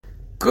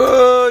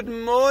Good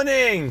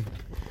morning.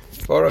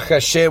 Baruch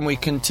Hashem, we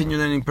continue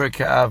learning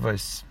Pirkei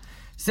Avos.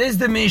 Says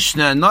the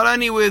Mishnah, not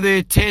only were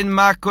there 10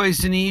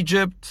 makos in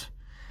Egypt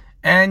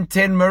and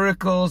 10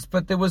 miracles,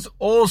 but there was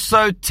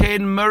also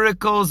 10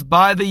 miracles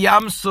by the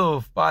Yam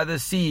Suf, by the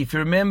sea. If you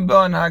remember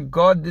on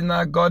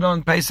Haggadah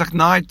on Pesach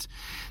night,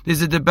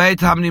 there's a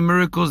debate how many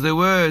miracles there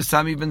were.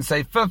 Some even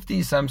say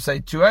 50, some say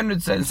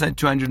 200, some say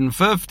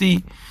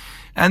 250.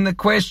 And the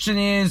question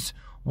is,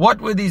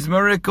 what were these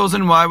miracles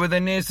and why were they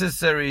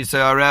necessary?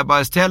 So our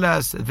rabbis tell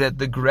us that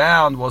the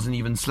ground wasn't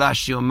even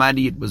slushy or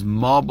muddy. It was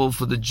marble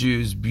for the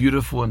Jews,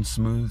 beautiful and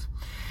smooth.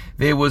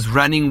 There was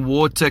running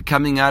water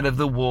coming out of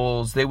the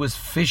walls. There was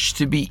fish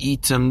to be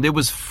eaten. There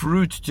was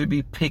fruit to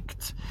be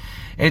picked.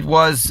 It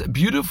was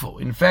beautiful.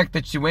 In fact,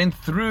 that you went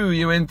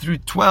through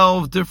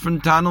 12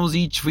 different tunnels,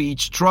 each for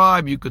each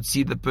tribe. You could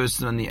see the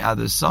person on the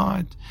other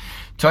side.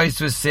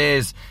 Tosfos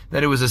says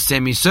that it was a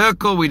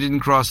semicircle. We didn't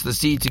cross the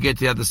sea to get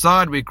to the other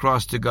side. We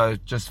crossed to go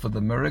just for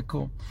the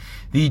miracle.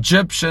 The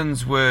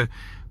Egyptians were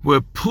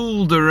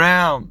pulled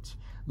around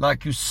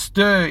like you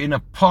stir in a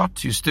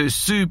pot, you stir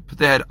soup.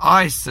 They had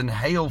ice and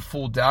hail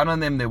fall down on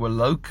them. There were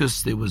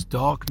locusts. There was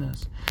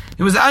darkness.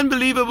 It was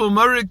unbelievable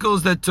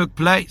miracles that took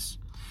place.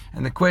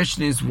 And the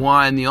question is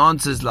why? And the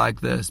answer is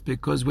like this.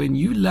 Because when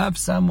you love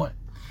someone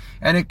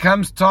and it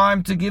comes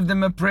time to give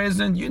them a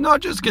present, you're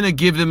not just going to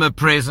give them a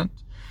present.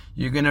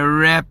 You're going to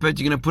wrap it.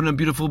 You're going to put in a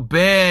beautiful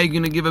bag.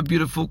 You're going to give a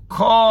beautiful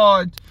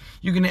card.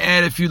 You're going to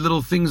add a few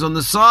little things on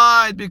the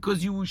side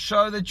because you will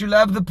show that you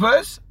love the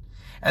person.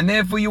 And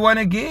therefore you want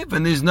to give.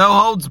 And there's no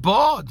holds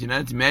barred.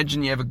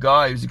 Imagine you have a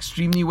guy who's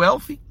extremely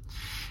wealthy.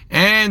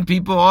 And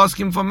people ask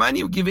him for money.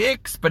 He'll give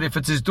X. But if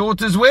it's his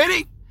daughter's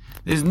wedding,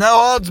 there's no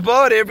holds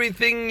barred.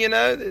 Everything,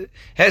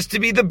 has to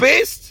be the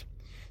best.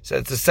 So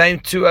it's the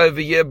same too over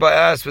here by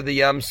us with the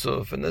Yam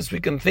Suf. And this we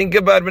can think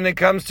about when it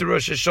comes to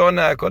Rosh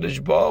Hashanah.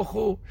 HaKadosh Baruch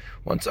Hu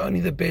wants only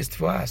the best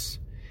for us.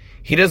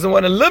 He doesn't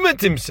want to limit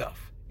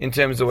himself in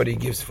terms of what he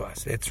gives for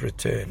us. Let's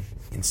return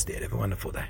instead. Have a wonderful day.